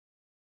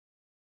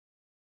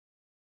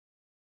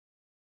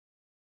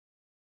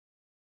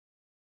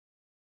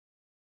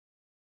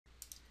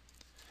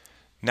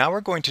Now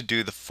we're going to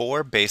do the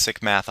 4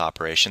 basic math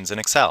operations in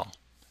Excel: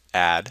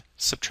 add,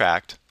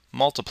 subtract,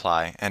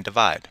 multiply, and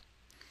divide.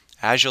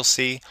 As you'll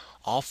see,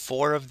 all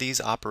 4 of these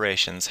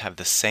operations have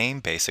the same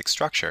basic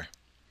structure.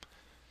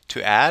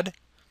 To add,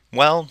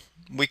 well,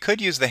 we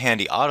could use the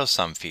handy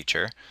AutoSum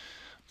feature,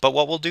 but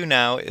what we'll do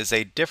now is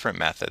a different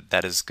method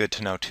that is good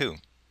to know too.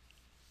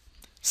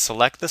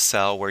 Select the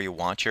cell where you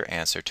want your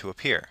answer to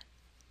appear.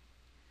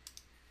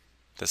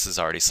 This is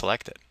already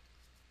selected.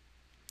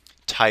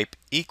 Type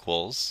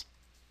equals,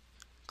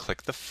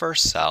 click the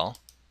first cell,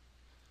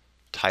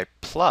 type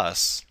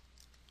plus,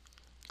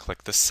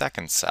 click the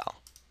second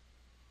cell.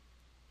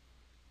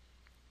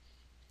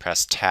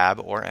 Press Tab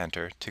or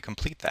Enter to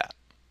complete that.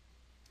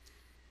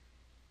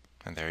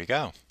 And there you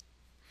go.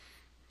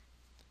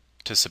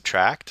 To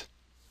subtract,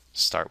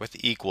 start with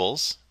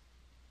equals,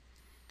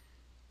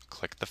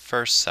 click the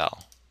first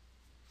cell,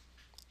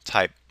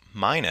 type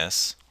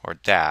minus or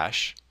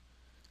dash,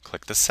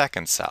 click the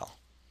second cell.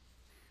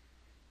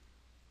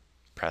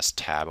 Press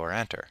Tab or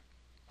Enter.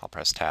 I'll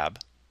press Tab.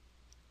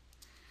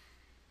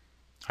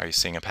 Are you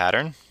seeing a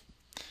pattern?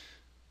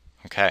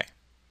 Okay.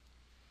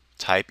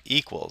 Type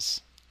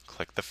equals,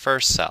 click the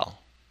first cell,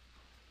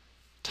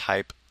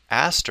 type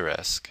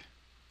asterisk,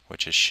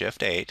 which is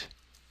Shift 8,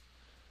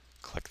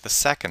 click the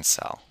second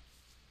cell,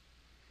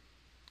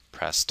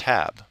 press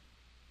Tab.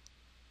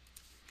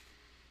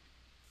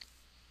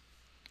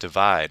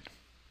 Divide,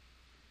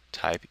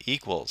 type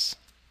equals,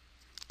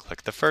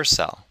 click the first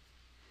cell,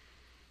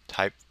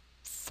 type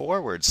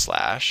forward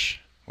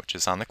slash, which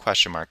is on the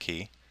question mark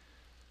key,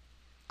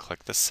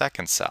 click the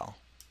second cell,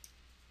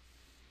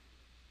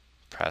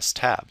 press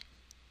Tab.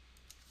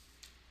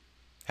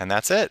 And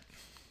that's it.